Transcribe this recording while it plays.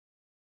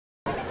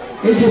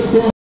Ellos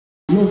son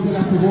los de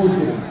la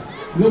cebolla,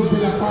 los de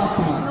la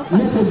papa,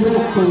 los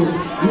hoyocos,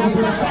 los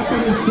de la papa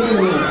en el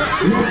suelo,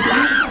 los que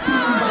nunca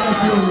tienen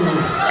vacaciones,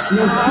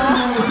 los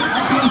somos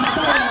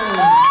aplastados.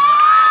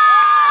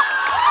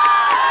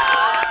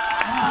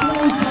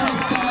 ¡Aplausos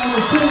para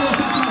los somos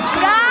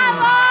aplastados!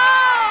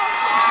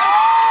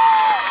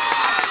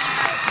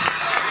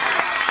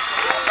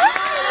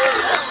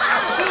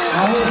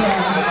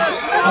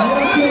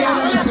 Ahora quiero a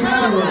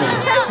Mercedario,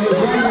 que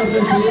ya nos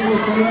recibimos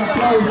con un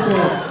aplauso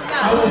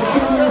a los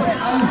somos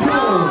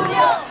alzados.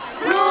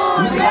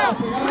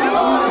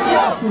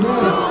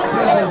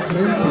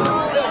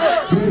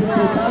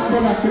 Respetando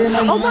la crema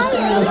de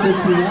la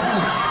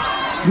sociedad.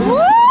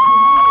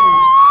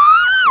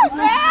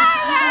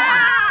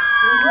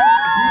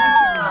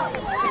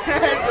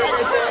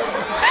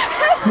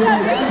 Su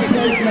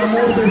elegancia y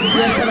clamor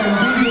despierta la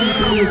envidia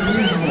entre ellos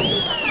mismos.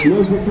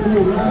 Los de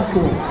pelo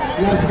blanco,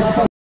 las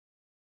gafas.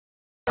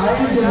 A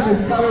ellos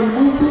estaba el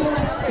mundo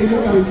en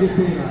una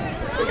billetera.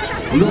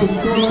 Los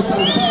solos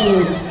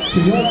alzados,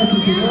 señoras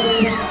y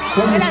señores,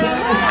 con ustedes,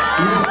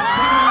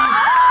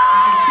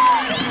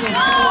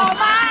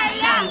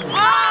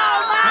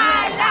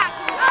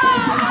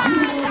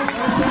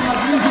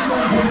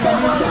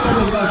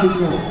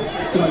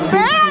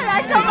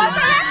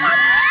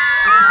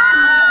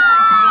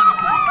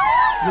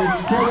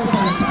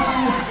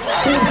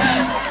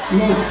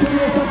 los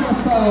solos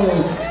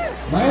aplastados.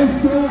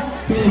 Maestro,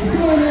 que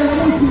suene la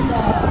música.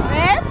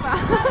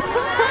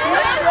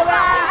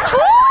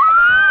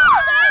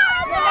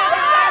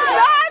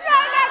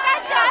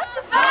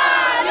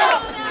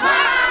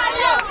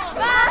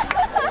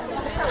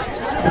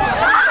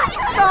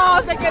 No,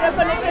 se quedó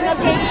con lo que no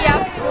quería.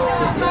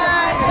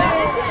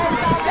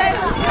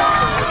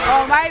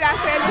 Oh, Mayra,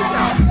 se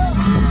ilusionó.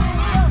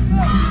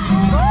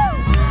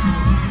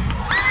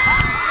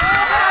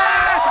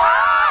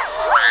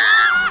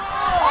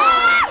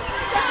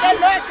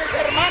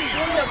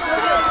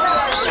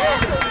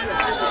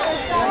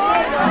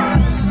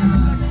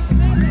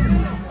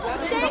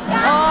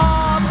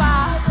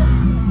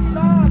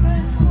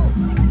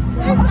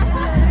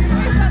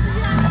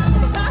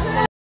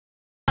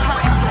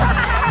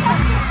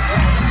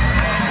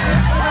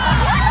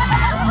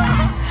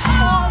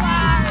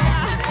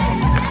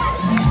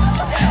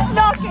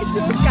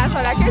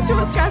 Hola, qué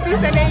chuscas,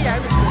 dicen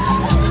ellas.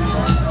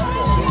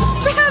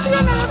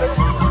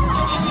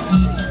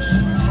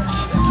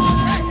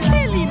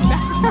 Qué linda.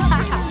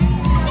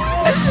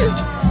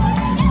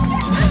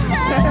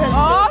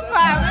 Oh,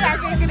 mira,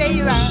 qué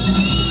creída.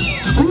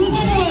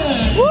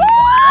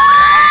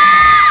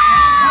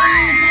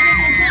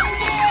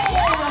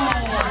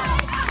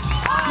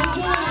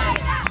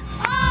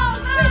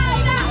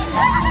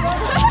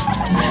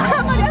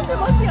 María se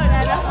emociona,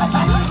 ¿no?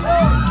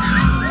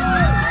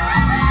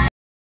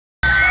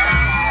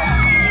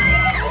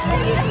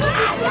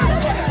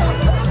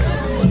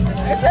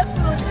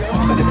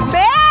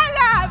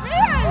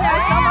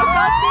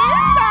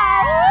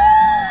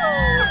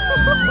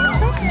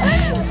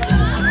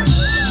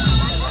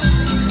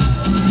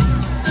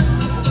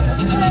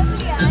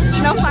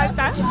 No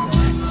falta.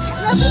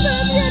 La puta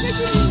viene,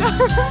 qué linda.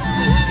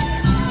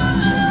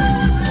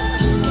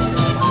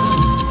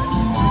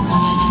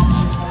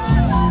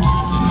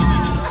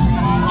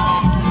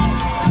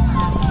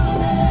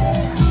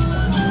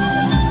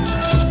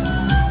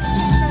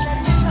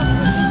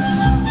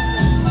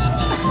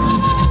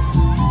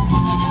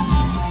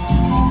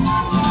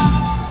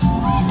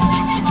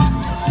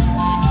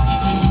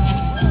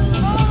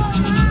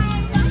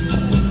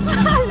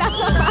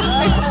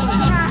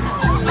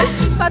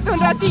 Falta un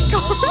ratico.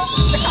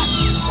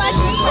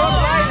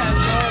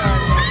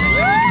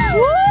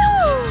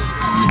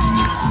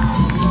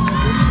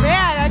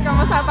 Vean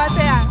cómo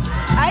zapatea.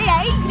 Ahí,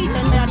 ahí,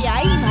 griten, María,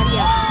 ahí,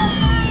 María.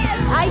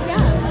 Ahí, ya.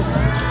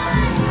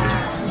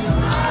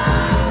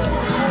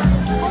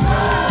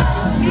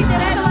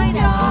 Griten,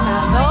 María.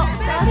 1, 2,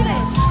 3.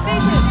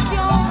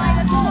 Seducción.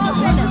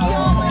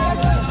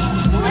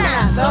 1,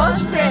 2,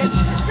 3.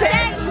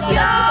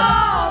 Seducción.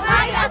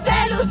 Mayra se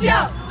lució.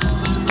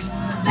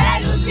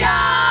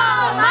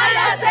 ¡Seducción!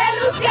 ¡Mayra se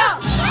lució!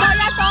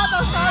 ¡Vaya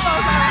todos!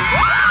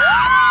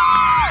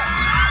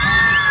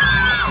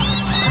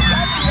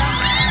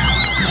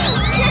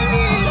 ¡Qué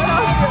lindo!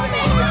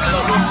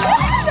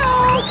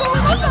 ¿Cómo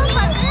no se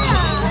patea?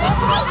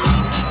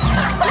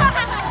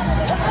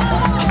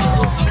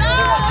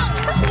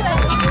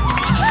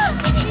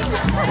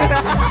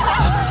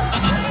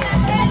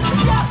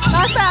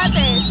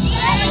 ¡Bastante!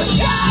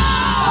 ¡Seducción!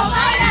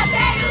 ¡Mayra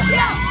se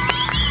lució!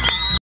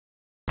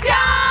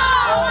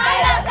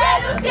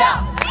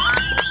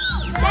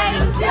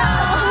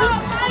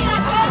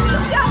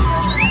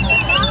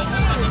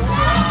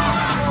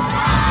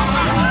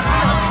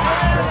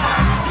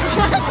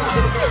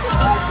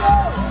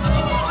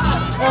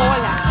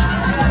 Hola.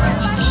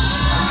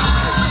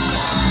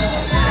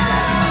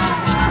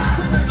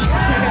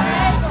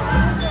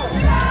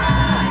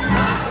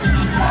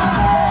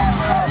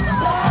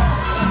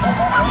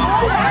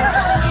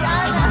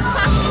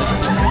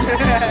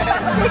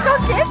 Qué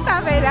coqueta,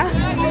 Vera.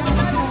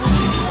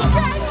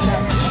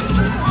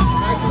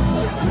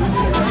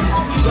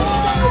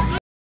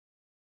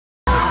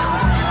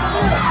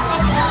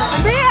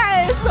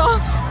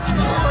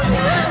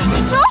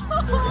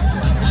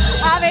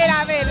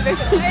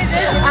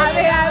 A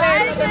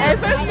ver,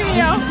 eso es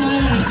mío.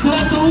 El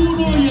estrato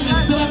 1 y el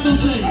estrato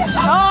 6.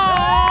 ¡Oh!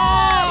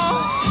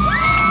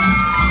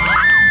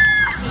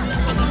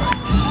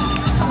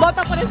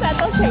 Vota por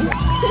estrato 6.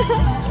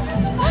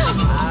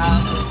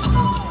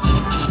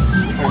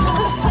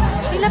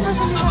 ¿Y la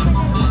profundidad?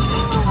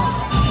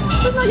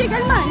 Pues no llega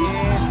el man.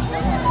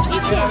 ¿Y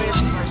qué?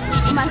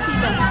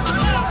 Mancito.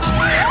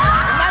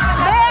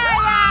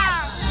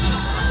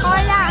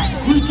 Hola.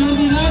 ¡Uy, qué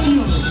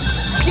ordinario!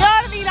 ¡Qué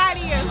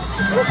ordinarios!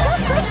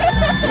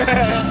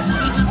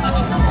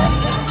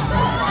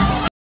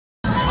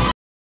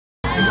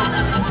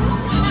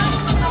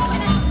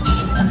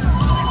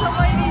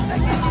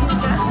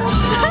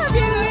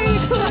 Bien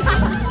rico.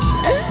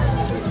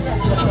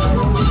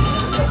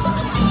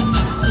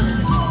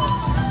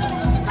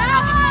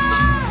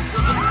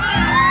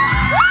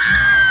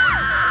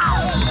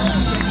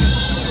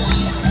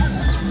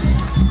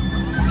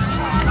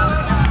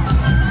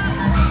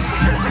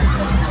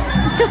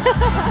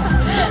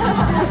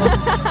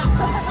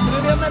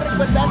 Julio me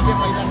recuerda que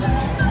bailando.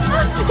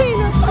 Sí,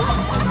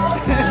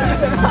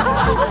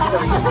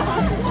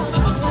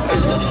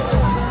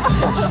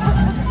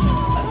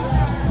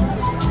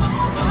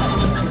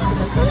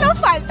 no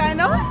falta,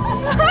 ¿no?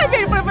 Ay,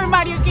 el profe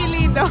Mario, qué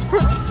lindo.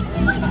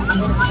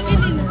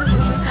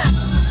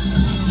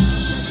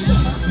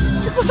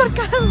 Se puso el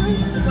carro.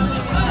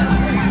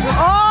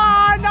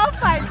 Oh, no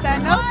falta,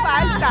 no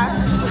falta.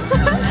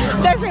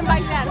 Dejen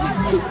bailar.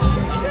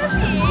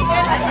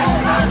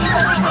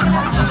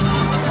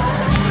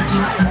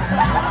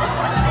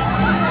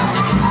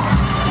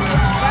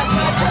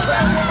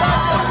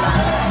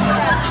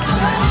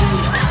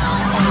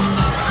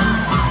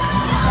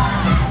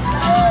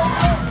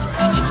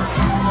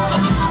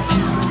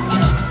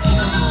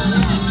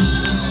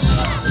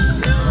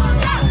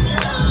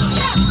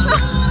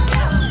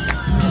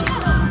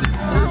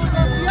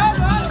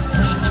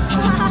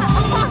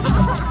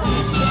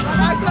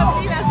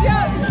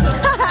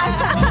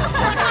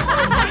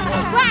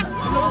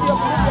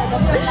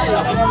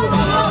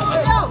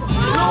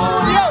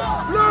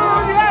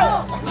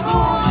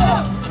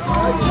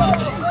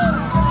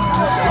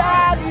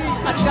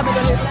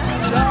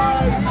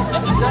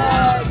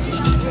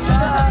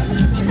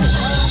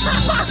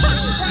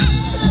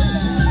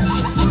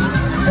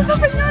 Esa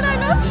señora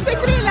no se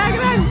cree la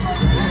gran.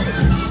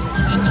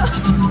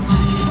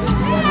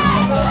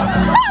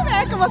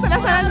 Vea cómo se la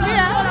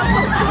zarandea.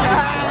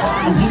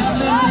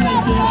 Finalmente la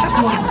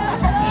interacción.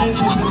 De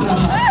eso se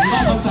trata.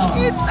 No faltaba.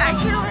 Está qué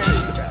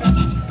bonito.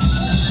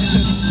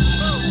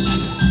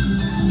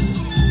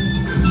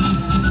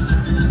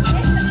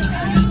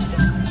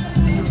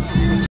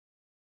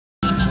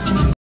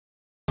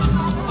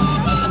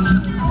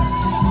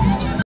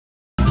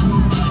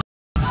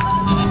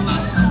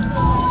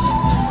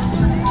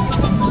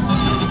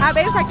 A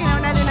ver, saquen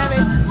una de una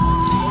vez.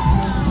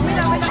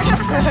 Mira, mira.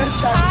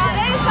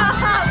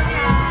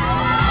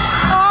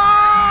 ¡Oh,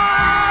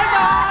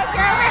 no!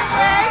 ¡Qué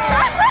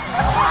vergüenza!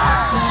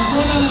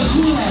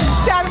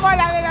 Se armó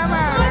la de la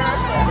mano.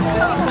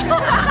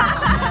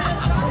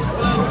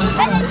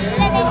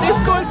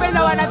 Disculpen,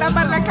 no van a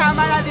tapar la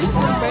cámara,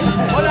 disculpen.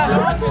 Hola, no.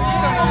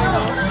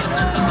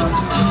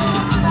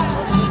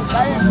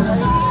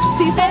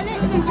 Si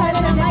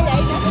sale la malla,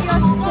 ahí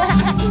nació.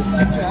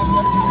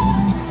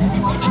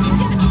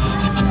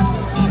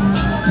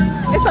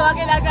 Esto va a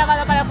quedar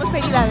grabado para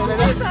posteridad,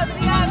 ¿verdad?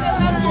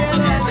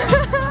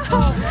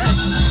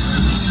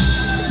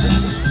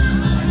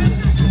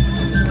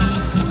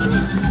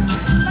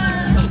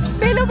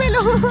 Velo, velo.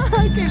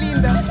 Qué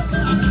lindo.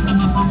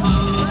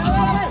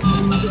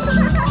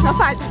 No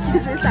falta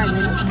 15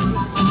 años.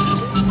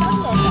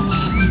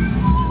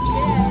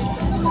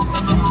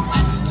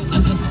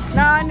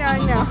 No, no,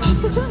 no.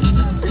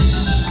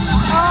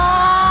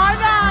 Oh,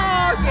 no.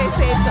 ¿Qué es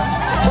eso?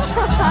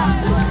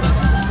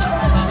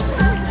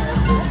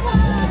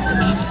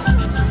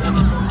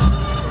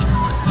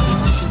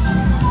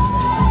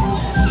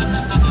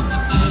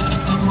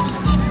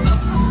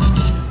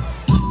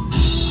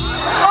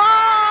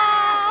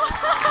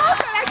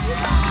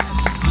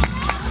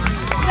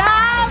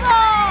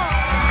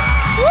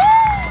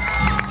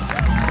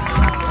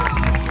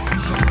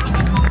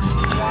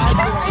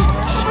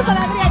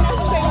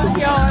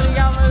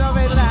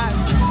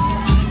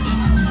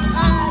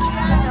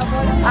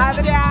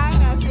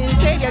 Adriana, sí, en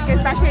serio, que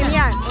está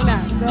genial. 1,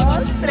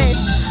 2, 3.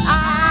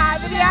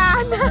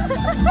 Adriana.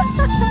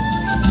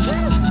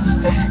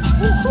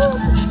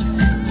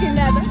 Que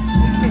nada.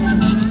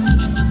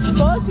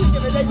 ¿Vos sí que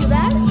me vas a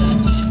ayudar?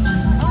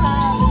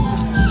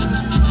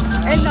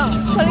 Él no,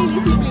 solo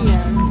indisciplina.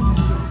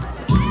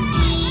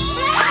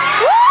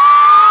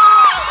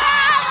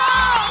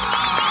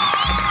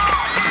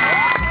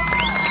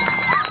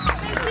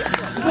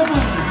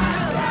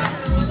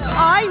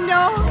 Ay,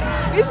 no.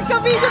 Ese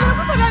cabello no me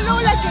pasa la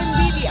Lola, que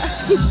envidia.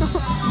 ¿Sí, no?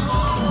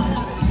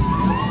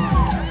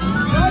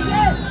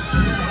 Oye,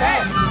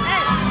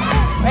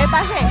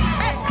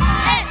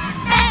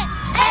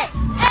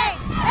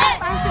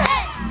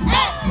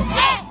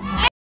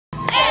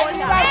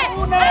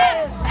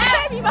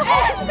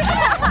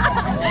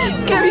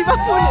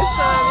 más funes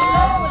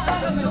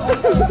todavía.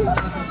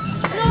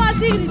 No,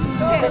 así, grito.